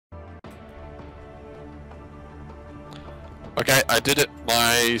Okay, I did it.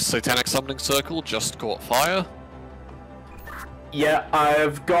 My satanic summoning circle just caught fire. Yeah,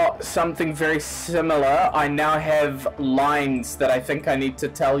 I've got something very similar. I now have lines that I think I need to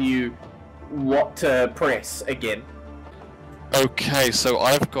tell you what to press again. Okay, so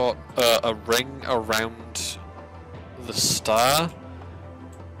I've got a ring around the star.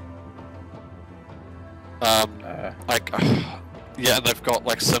 Yeah, and they've got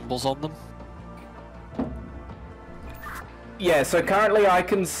like symbols on them. Yeah, so currently I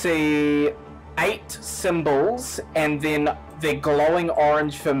can see 8 symbols, and then they're glowing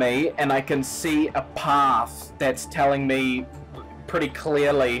orange for me, and I can see a path that's telling me pretty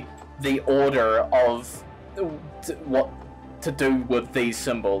clearly the order of what to do with these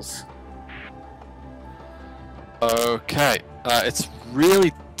symbols. Okay, it's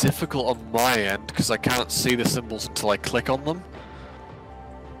really difficult on my end because I can't see the symbols until I click on them.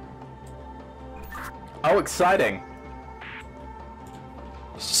 Oh, exciting.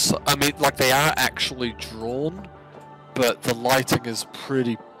 So, I mean, like, they are actually drawn, but the lighting is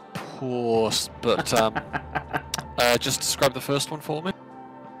pretty poor. But just describe the first one for me.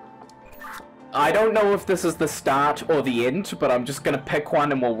 I don't know if this is the start or the end, but I'm just going to pick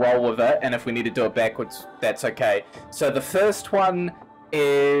one and we'll roll with it, and if we need to do it backwards, that's okay. So the first one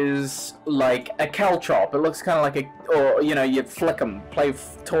is like a caltrop. It looks kind of like or you know, you flick them, play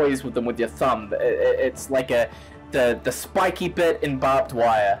toys with them with your thumb. It's like the spiky bit in barbed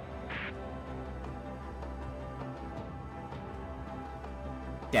wire.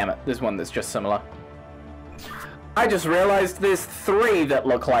 Damn it, there's one that's just similar. I just realized there's 3 that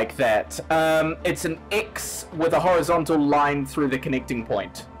look like that. It's an X with a horizontal line through the connecting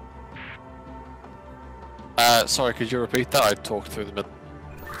point. Sorry, could you repeat that? I talked through the middle.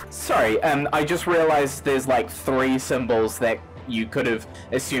 Sorry, I just realized there's like 3 symbols that you could have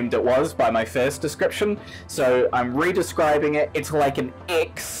assumed it was by my first description. So I'm redescribing it. It's like an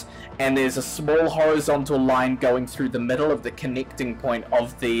X, and there's a small horizontal line going through the middle of the connecting point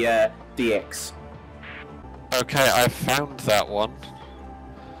of the X. Okay, I found that one.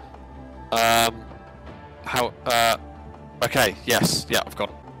 Okay, yes, yeah, I've got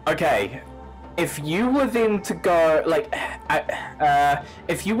it. Okay, if you were then to go, like,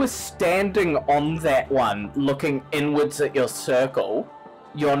 if you were standing on that one, looking inwards at your circle,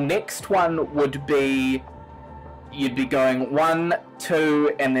 your next one would be, you'd be going 1,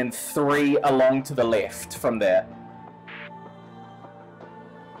 2, and then 3 along to the left from there.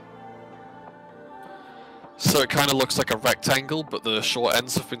 So it kind of looks like a rectangle, but the short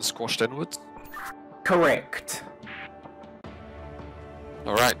ends have been squashed inwards? Correct.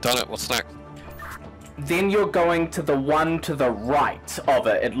 Alright, done it. What's next? Then you're going to the one to the right of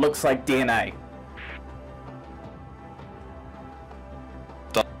it. It looks like DNA.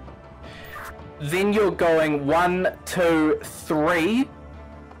 Done. Then you're going 1, 2, 3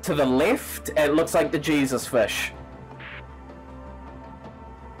 to the left. It looks like the Jesus fish.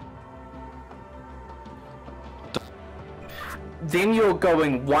 Then you're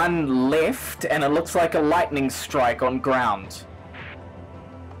going 1 left, and it looks like a lightning strike on ground.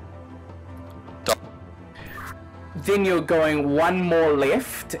 Done. Then you're going 1 more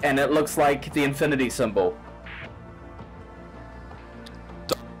left, and it looks like the infinity symbol.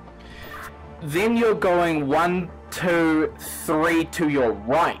 Done. Then you're going 1, 2, 3 to your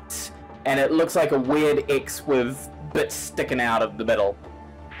right, and it looks like a weird X with bits sticking out of the middle.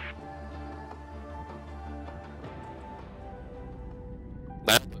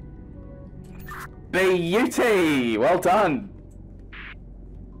 Beauty! Well done!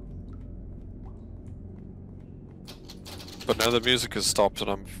 But now the music has stopped, and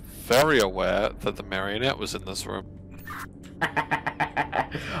I'm very aware that the marionette was in this room.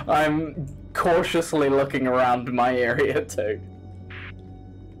 I'm cautiously looking around my area too.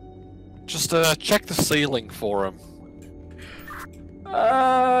 Just check the ceiling for him.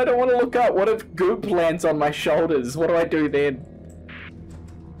 I don't want to look up. What if goop lands on my shoulders? What do I do then?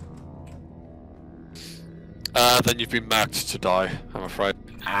 Then you've been marked to die, I'm afraid.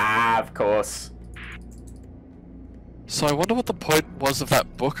 Ah, of course. So I wonder what the point was of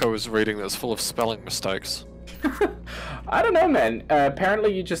that book I was reading that was full of spelling mistakes. I don't know, man.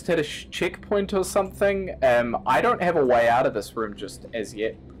 Apparently you just hit a checkpoint or something. I don't have a way out of this room just as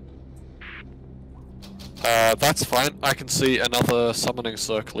yet. That's fine. I can see another summoning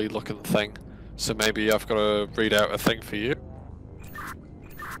circle-y looking thing. So maybe I've got to read out a thing for you.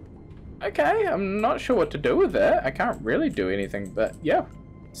 Okay, I'm not sure what to do with it. I can't really do anything, but yeah,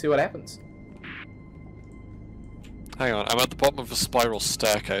 see what happens. Hang on, I'm at the bottom of a spiral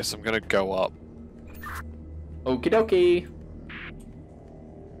staircase. I'm gonna go up. Okie dokie.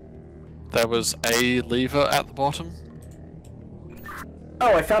 There was a lever at the bottom.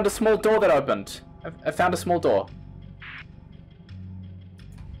 Oh, I found a small door that opened. I found a small door.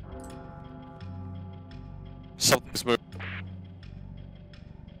 Something's moving.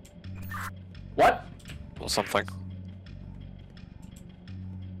 What? Or something.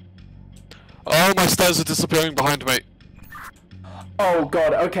 Oh, my stairs are disappearing behind me. Oh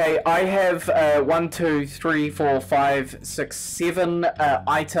god, okay, I have 1, 2, 3, 4, 5, 6, 7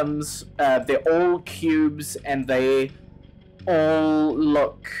 items. They're all cubes and they all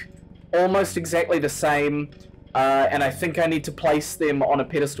look almost exactly the same. And I think I need to place them on a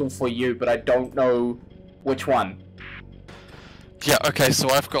pedestal for you, but I don't know which one. Yeah, okay, so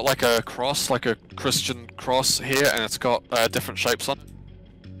I've got like a cross, like a Christian cross here, and it's got different shapes on it.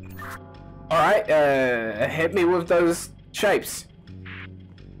 Alright, hit me with those shapes.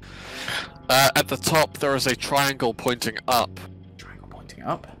 At the top, there is a triangle pointing up. Triangle pointing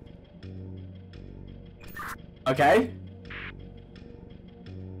up? Okay.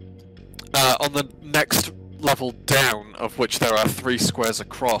 On the next level down, of which there are 3 squares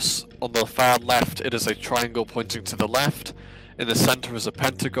across, on the far left it is a triangle pointing to the left, in the center is a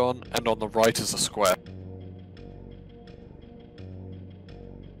pentagon, and on the right is a square.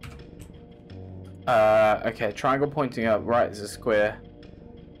 Okay, triangle pointing up, right is a square.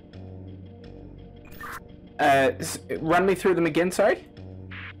 Run me through them again, sorry?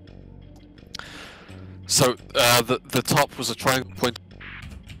 So, the top was a triangle point.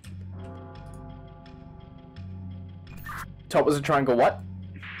 Top was a triangle what?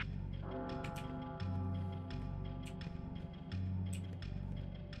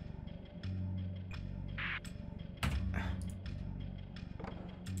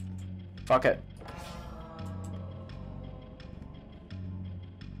 Fuck it.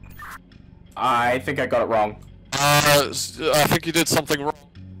 I think I got it wrong. I think you did something wrong.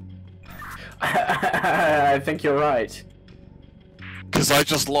 I think you're right. Because I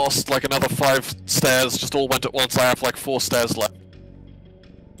just lost like another 5 stairs, just all went at once. I have like 4 stairs left.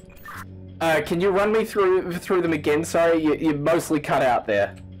 Can you run me through them again? Sorry, you mostly cut out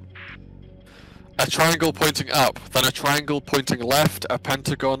there. A triangle pointing up, then a triangle pointing left, a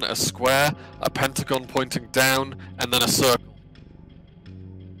pentagon, a square, a pentagon pointing down, and then a circle.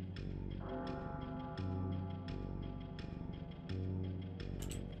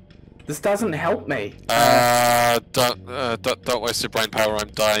 This doesn't help me. Don't waste your brain power.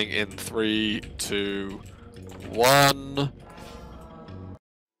 I'm dying in 3, 2, 1.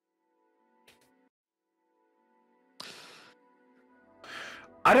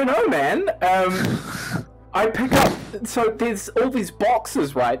 I don't know, man. I pick up. So there's all these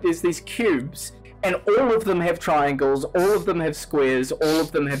boxes, right? There's these cubes, and all of them have triangles, all of them have squares, all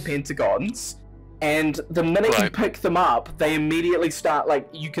of them have pentagons. And the minute you pick them up, they immediately start, like,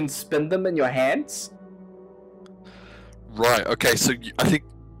 you can spin them in your hands. Right, okay, so I think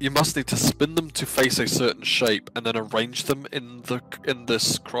you must need to spin them to face a certain shape, and then arrange them in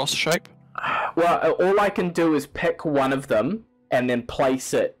this cross shape? Well, all I can do is pick one of them, and then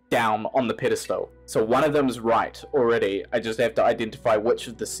place it down on the pedestal. So one of them is right already, I just have to identify which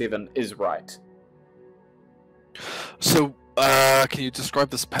of the 7 is right. So, can you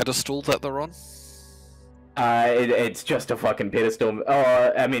describe this pedestal that they're on? It's just a fucking pedestal.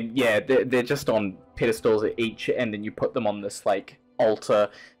 Oh, I mean, yeah, they're just on pedestals each, and then you put them on this, like, altar.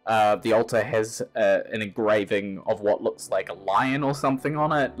 The altar has an engraving of what looks like a lion or something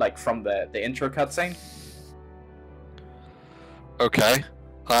on it, like from the intro cutscene. Okay.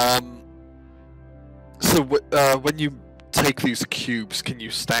 So when you take these cubes, can you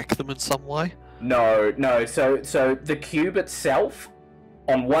stack them in some way? No. So the cube itself,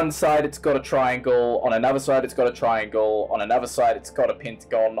 on one side it's got a triangle, on another side it's got a triangle, on another side it's got a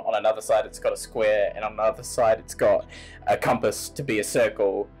pentagon, on another side it's got a square, and on another side it's got a compass to be a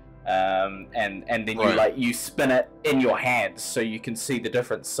circle. And then you spin it in your hands so you can see the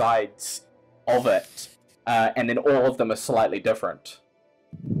different sides of it. And then all of them are slightly different.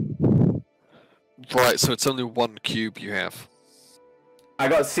 Right, so it's only 1 cube you have. I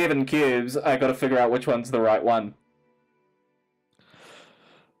got 7 cubes, I gotta figure out which one's the right one.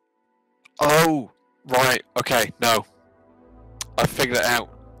 Oh, right, okay, no. I figured it out.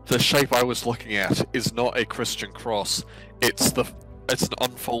 The shape I was looking at is not a Christian cross, it's an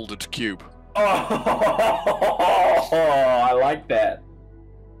unfolded cube. Oh, I like that.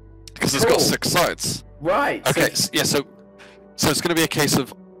 Because it's got 6 sides. Right. Okay, so it's going to be a case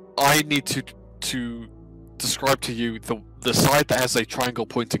of I need to describe to you the side that has a triangle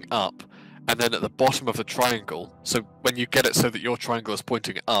pointing up, and then at the bottom of the triangle, so when you get it so that your triangle is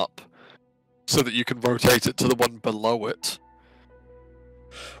pointing up, so that you can rotate it to the one below it,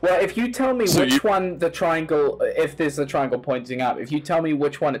 Well, if you tell me So which one the triangle, if there's a triangle pointing up, if you tell me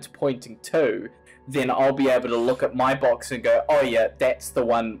which one it's pointing to, then I'll be able to look at my box and go, oh yeah, that's the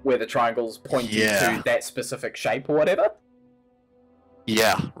one where the triangle's pointing to that specific shape or whatever.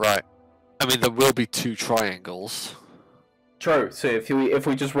 Yeah, right. I mean, there will be 2 triangles. True. So if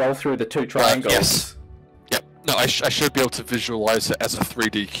we just roll through the 2 triangles, yes. Yep. No, I should be able to visualize it as a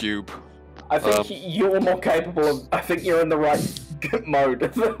 3D cube. I think you're more capable of. I think you're in the right mode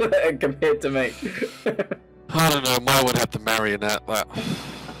compared to me. I don't know. My one had the marionette.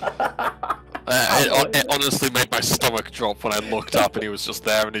 It honestly made my stomach drop when I looked up and he was just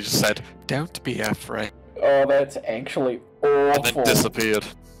there and he just said, "Don't be afraid." Oh, that's actually awful. And then disappeared.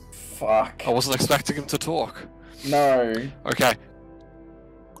 Fuck. I wasn't expecting him to talk. No. Okay.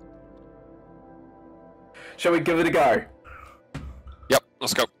 Shall we give it a go? Yep,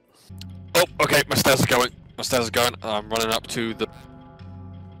 let's go. Oh, okay, my stairs are going. My stairs are going. I'm running up to the...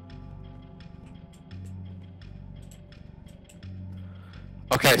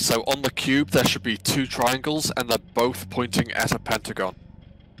 Okay, so on the cube there should be 2 triangles and they're both pointing at a pentagon.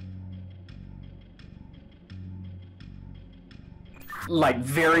 Like,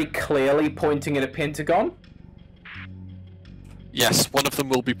 very clearly pointing at a pentagon? Yes, one of them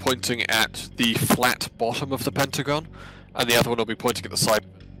will be pointing at the flat bottom of the pentagon, and the other one will be pointing at the side.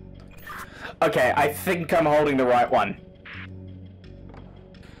 Okay, I think I'm holding the right one.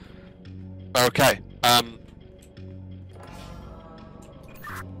 Okay,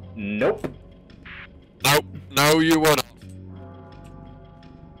 Nope. Nope, no you were not.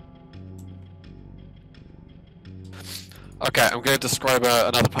 Okay, I'm going to describe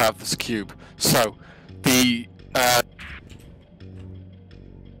another part of this cube. So, the,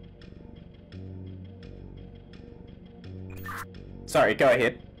 Sorry, go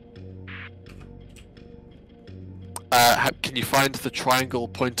ahead. can you find the triangle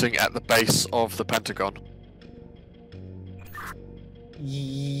pointing at the base of the pentagon?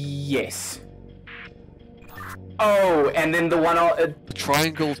 Yes. Oh, and then the one... The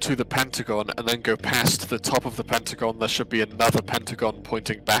triangle to the pentagon, and then go past the top of the pentagon, there should be another pentagon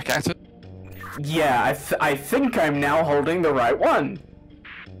pointing back at it. Yeah, I think I'm now holding the right one.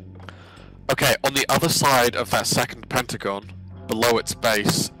 Okay, on the other side of that second pentagon, below its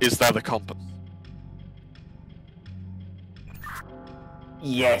base, is there the compass?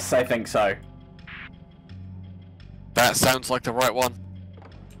 Yes, I think so. That sounds like the right one.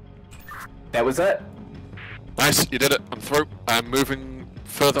 That was it? Nice, you did it. I'm through. I'm moving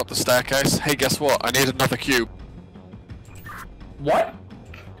further up the staircase. Hey, guess what? I need another cube. What?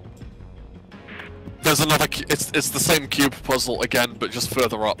 There's another it's the same cube puzzle again, but just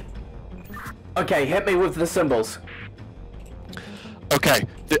further up. Okay, hit me with the symbols. Okay,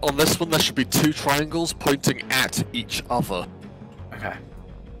 on this one there should be 2 triangles pointing at each other. Okay.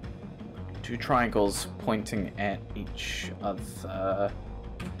 2 triangles pointing at each other.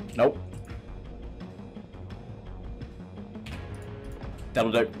 Nope.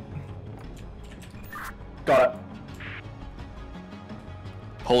 That'll do. Got it.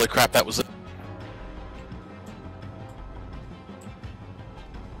 Holy crap, that was it.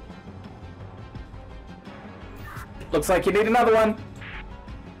 Looks like you need another one.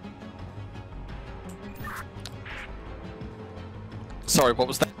 Sorry, what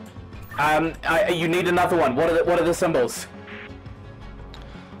was that? You need another one. What are the symbols?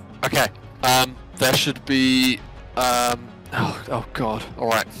 Okay, there should be, oh god,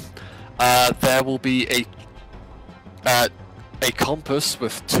 alright. There will be a compass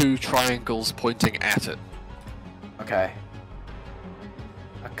with 2 triangles pointing at it. Okay.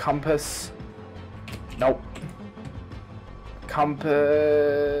 A compass. Nope.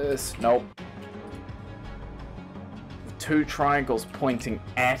 Compass. Nope. 2 triangles pointing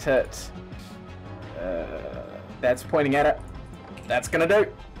at it. That's pointing at it. That's gonna do.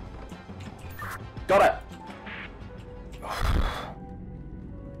 Got it.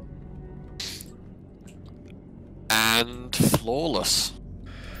 And flawless.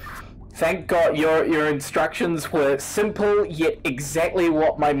 Thank God your instructions were simple yet exactly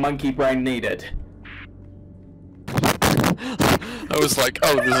what my monkey brain needed. I was like,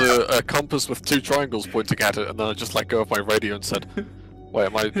 oh, there's a compass with 2 triangles pointing at it, and then I just let go of my radio and said, wait,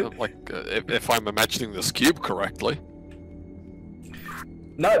 am I, like, if I'm imagining this cube correctly?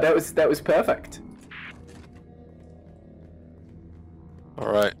 No, that was perfect.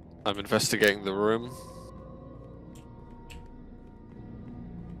 Alright, I'm investigating the room.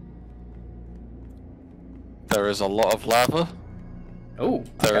 There is a lot of lava. Oh, okay.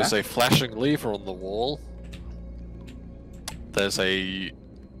 There is a flashing lever on the wall. There's a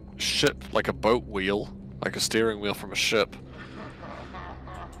ship, like a boat wheel, like a steering wheel from a ship.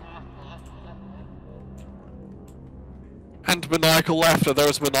 And maniacal laughter. There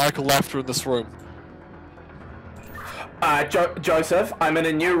is maniacal laughter in this room. Joseph, I'm in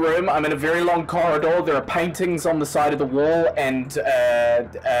a new room. I'm in a very long corridor. There are paintings on the side of the wall, and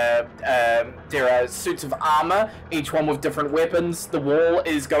there are suits of armor, each one with different weapons. The wall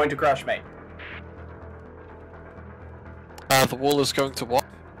is going to crush me. The wall is going to what?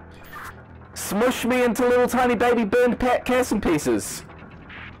 Smush me into little tiny baby burned Casson pieces.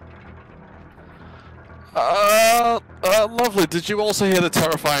 Lovely. Did you also hear the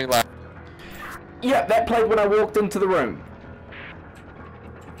terrifying laugh? Yeah, that played when I walked into the room.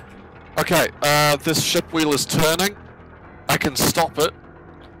 Okay, this ship wheel is turning. I can stop it.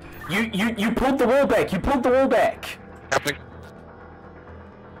 You pulled the wall back. You pulled the wall back. Happening.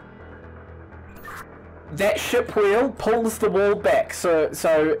 That ship wheel pulls the wall back, so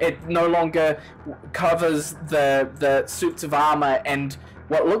it no longer covers the suits of armor and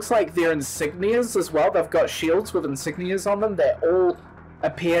what looks like their insignias as well. They've got shields with insignias on them. They all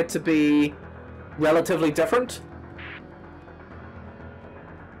appear to be relatively different.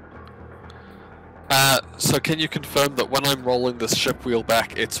 So can you confirm that when I'm rolling this ship wheel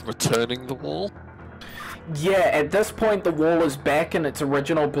back, it's returning the wall? Yeah, at this point the wall is back in its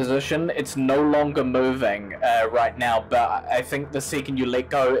original position. It's no longer moving right now, but I think the second you let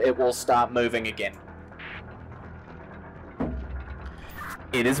go, it will start moving again.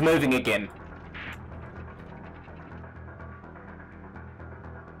 It is moving again.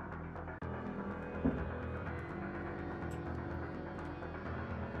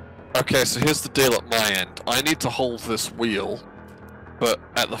 Okay, so here's the deal at my end. I need to hold this wheel, but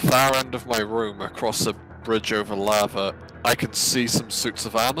at the far end of my room, across a bridge over lava, I can see some suits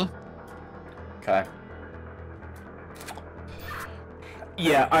of armor. Okay.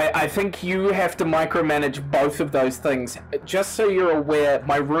 Yeah, I think you have to micromanage both of those things. Just so you're aware,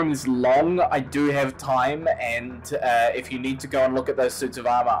 my room is long, I do have time, and if you need to go and look at those suits of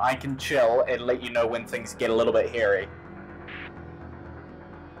armor, I can chill and let you know when things get a little bit hairy.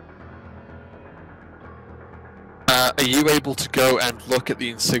 Are you able to go and look at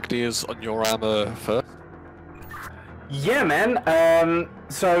the insignias on your armor first? Yeah, man.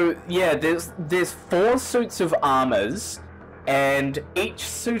 So yeah, there's 4 suits of armors, and each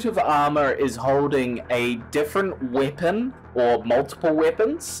suit of armor is holding a different weapon or multiple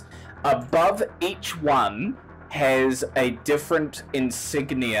weapons. Above each one has a different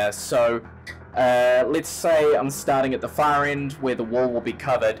insignia. So let's say I'm starting at the far end where the wall will be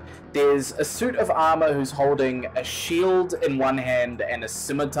covered. There's a suit of armor who's holding a shield in one hand and a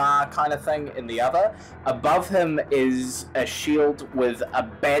scimitar kind of thing in the other. Above him is a shield with a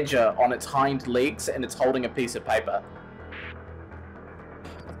badger on its hind legs, and it's holding a piece of paper.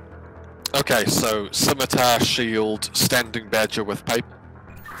 Okay, so scimitar, shield, standing badger with paper.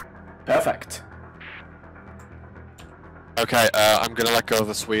 Perfect. Okay, I'm gonna let go of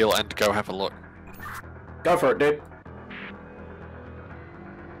this wheel and go have a look. Go for it, dude.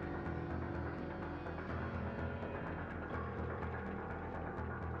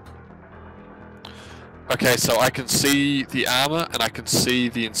 Okay, so I can see the armor and I can see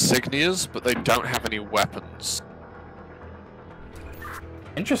the insignias, but they don't have any weapons.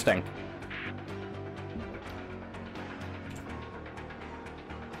 Interesting.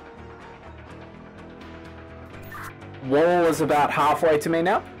 Wall is about halfway to me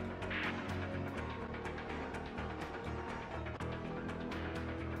now.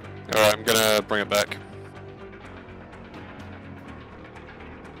 Alright, I'm gonna bring it back.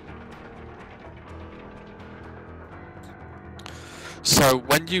 So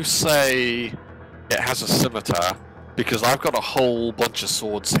when you say it has a scimitar, because I've got a whole bunch of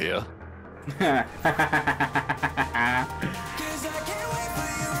swords here.